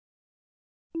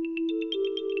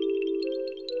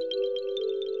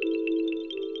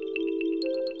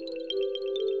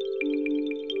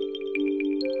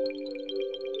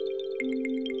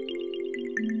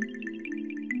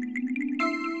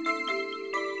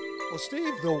Well,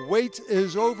 Steve, the wait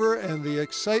is over and the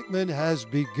excitement has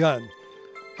begun.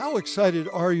 How excited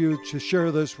are you to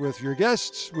share this with your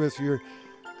guests, with your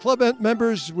club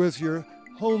members, with your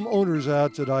homeowners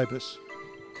out at Ibis?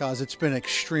 Because it's been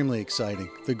extremely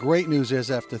exciting. The great news is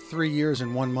after 3 years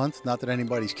and 1 month, not that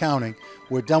anybody's counting,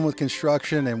 we're done with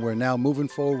construction and we're now moving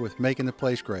forward with making the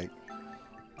place great.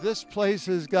 This place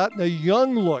has gotten a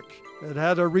young look. It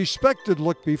had a respected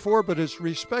look before, but it's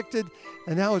respected,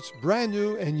 and now it's brand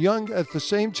new and young at the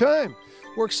same time.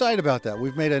 We're excited about that.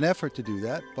 We've made an effort to do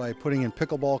that by putting in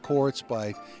pickleball courts,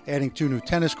 by adding 2 new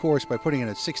tennis courts, by putting in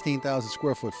a 16,000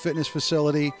 square foot fitness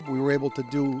facility. We were able to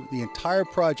do the entire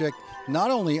project not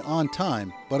only on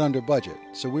time, but under budget.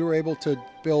 So we were able to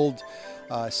build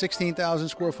a 16,000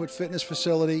 square foot fitness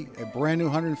facility, a brand new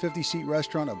 150 seat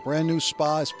restaurant, a brand new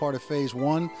spa as part of phase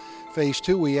 1. Phase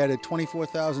 2, we added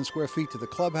 24,000 square feet to the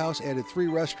clubhouse, added 3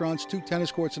 restaurants, 2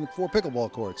 tennis courts, and 4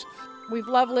 pickleball courts. We've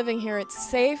loved living here. It's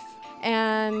safe,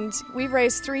 and we've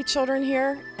raised 3 children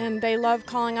here, and they love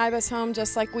calling Ibis home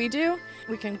just like we do.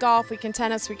 We can golf, we can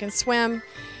tennis, we can swim.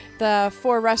 The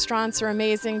 4 restaurants are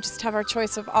amazing. Just have our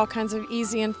choice of all kinds of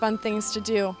easy and fun things to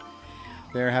do.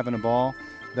 They're having a ball.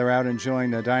 They're out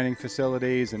enjoying the dining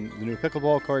facilities and the new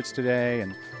pickleball courts today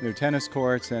and new tennis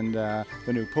courts and the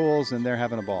new pools, and they're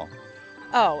having a ball.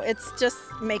 Oh, it's just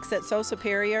makes it so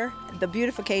superior. The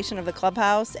beautification of the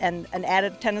clubhouse and an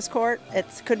added tennis court, it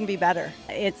couldn't be better.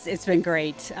 It's been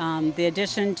great. The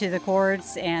addition to the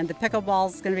courts and the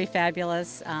pickleball is going to be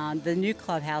fabulous. The new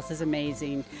clubhouse is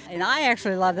amazing. And I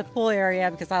actually love the pool area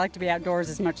because I like to be outdoors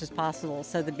as much as possible.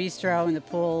 So the bistro and the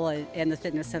pool and the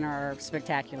fitness center are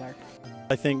spectacular.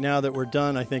 I think now that we're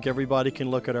done, I think everybody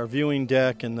can look at our viewing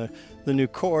deck and the new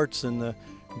courts and the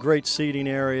great seating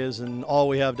areas and all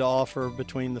we have to offer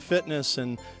between the fitness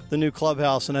and the new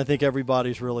clubhouse, and I think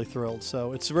everybody's really thrilled.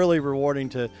 So it's really rewarding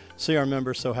to see our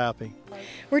members so happy.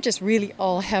 We're just really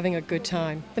all having a good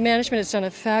time. The management has done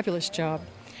a fabulous job,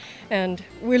 and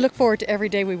we look forward to every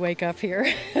day we wake up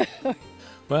here.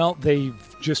 Well, they've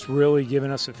just really given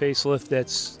us a facelift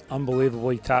that's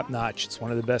unbelievably top-notch. It's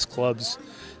one of the best clubs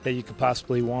that you could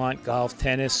possibly want. Golf,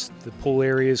 tennis, the pool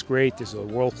area is great. There's a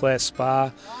world-class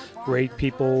spa, great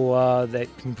people that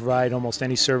can provide almost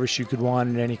any service you could want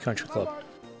in any country club.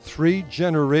 3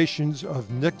 generations of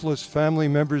Nicholas family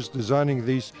members designing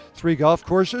these 3 golf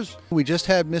courses. We just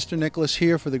had Mr. Nicholas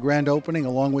here for the grand opening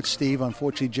along with Steve.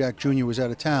 Unfortunately, Jack Jr. was out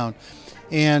of town.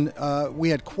 And we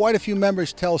had quite a few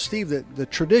members tell Steve that the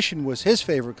tradition was his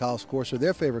favorite golf course or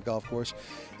their favorite golf course.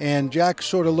 And Jack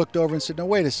sort of looked over and said, no,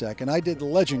 wait a second, I did the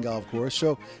Legend golf course.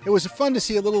 So it was fun to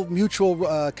see a little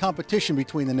mutual competition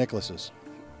between the Nicholases.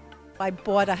 I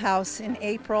bought a house in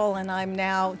April and I'm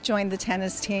now joined the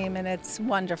tennis team, and it's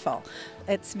wonderful.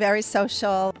 It's very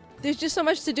social. There's just so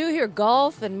much to do here.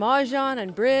 Golf and mahjong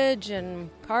and bridge and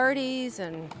parties,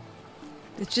 and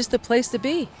it's just the place to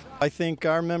be. I think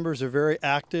our members are very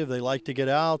active. They like to get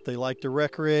out, they like to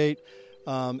recreate,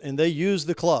 and they use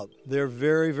the club. They're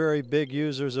very, very big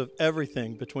users of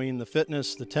everything between the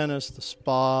fitness, the tennis, the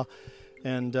spa,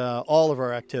 and all of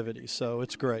our activities, so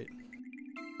it's great.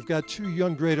 We've got 2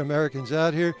 young great Americans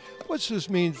out here. What's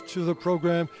this mean to the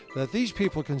program that these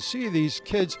people can see these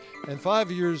kids and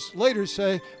 5 years later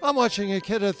say, I'm watching a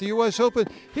kid at the U.S. Open,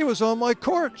 he was on my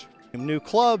court. New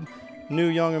club, new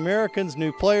young Americans,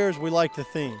 new players, we like the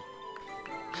theme.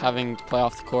 Having to play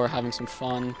off the court, having some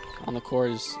fun on the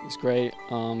court is great,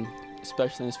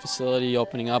 especially in this facility.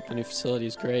 Opening up a new facility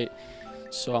is great,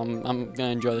 so I'm going to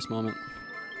enjoy this moment.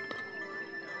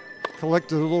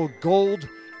 Collected a little gold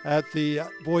at the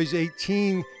boys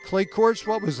 18 clay courts.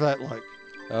 What was that like?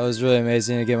 It was really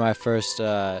amazing to get my first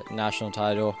national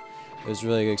title. It was a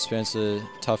really good experience, a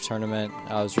tough tournament.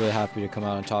 I was really happy to come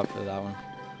out on top for that one.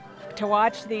 To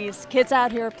watch these kids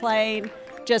out here playing,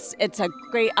 it's a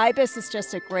great, Ibis is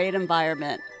just a great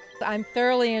environment. I'm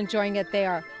thoroughly enjoying it. They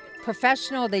are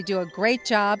professional, they do a great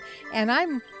job, and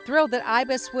I'm thrilled that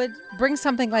Ibis would bring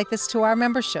something like this to our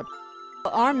membership.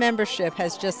 Our membership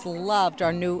has just loved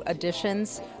our new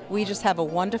additions. We just have a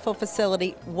wonderful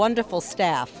facility, wonderful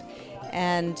staff,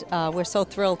 and we're so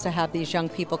thrilled to have these young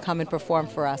people come and perform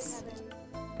for us.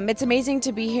 It's amazing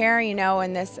to be here, you know,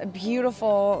 in this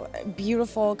beautiful,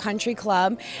 beautiful country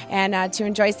club, and to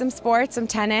enjoy some sports, some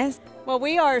tennis. Well,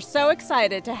 we are so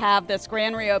excited to have this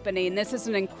grand reopening. This is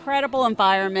an incredible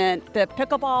environment. The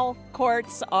pickleball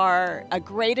courts are a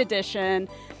great addition.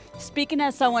 Speaking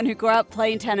as someone who grew up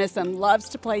playing tennis and loves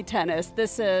to play tennis,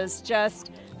 this is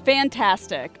just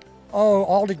fantastic. Oh,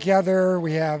 altogether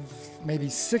we have maybe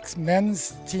 6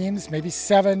 men's teams, maybe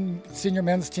 7 senior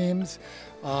men's teams,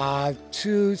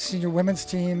 2 senior women's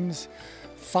teams,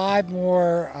 5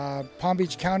 more Palm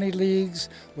Beach County leagues.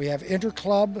 We have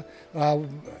interclub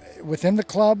within the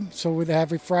club. So with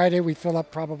every Friday we fill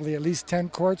up probably at least 10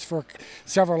 courts for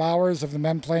several hours of the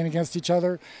men playing against each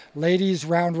other. Ladies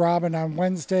round robin on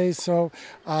Wednesday. So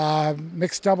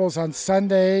mixed doubles on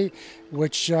Sunday,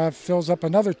 which fills up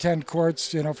another 10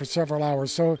 courts, for several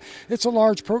hours. So it's a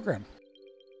large program.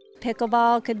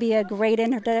 Pickleball could be a great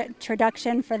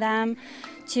introduction for them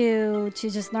to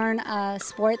just learn a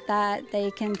sport that they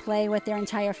can play with their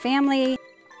entire family.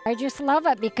 I just love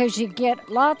it because you get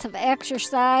lots of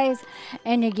exercise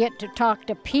and you get to talk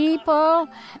to people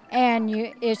and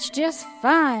it's just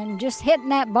fun, just hitting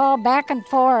that ball back and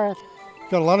forth.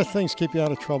 Got a lot of things keep you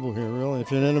out of trouble here, really.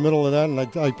 If you're in the middle of that, and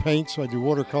I paint, so I do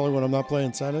watercolor when I'm not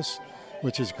playing tennis,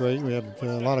 which is great. We have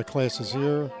a lot of classes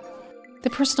here. The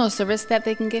personal service that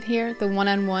they can get here, the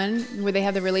one-on-one, where they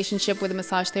have the relationship with a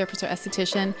massage therapist or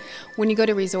esthetician. When you go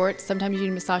to resorts, sometimes you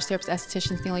need a massage therapist,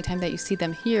 esthetician. It's the only time that you see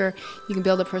them here. You can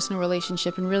build a personal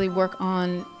relationship and really work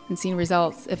on and seeing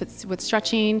results, if it's with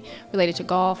stretching, related to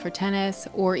golf or tennis,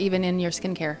 or even in your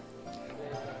skincare.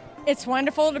 It's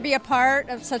wonderful to be a part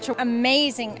of such an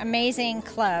amazing, amazing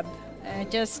club.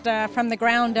 Just from the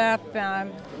ground up,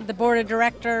 the board of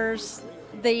directors,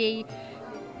 the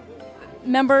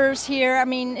members here,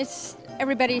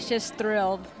 everybody's just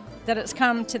thrilled that it's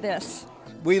come to this.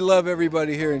 We love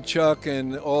everybody here, and Chuck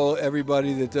and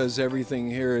everybody that does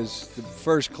everything here is the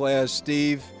first class.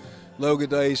 Steve,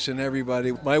 Logadice, and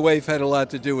everybody. My wife had a lot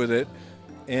to do with it,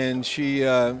 and she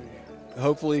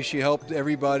hopefully she helped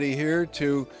everybody here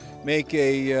to make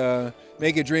a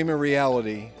dream a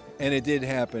reality, and it did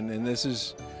happen, and this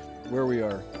is where we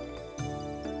are.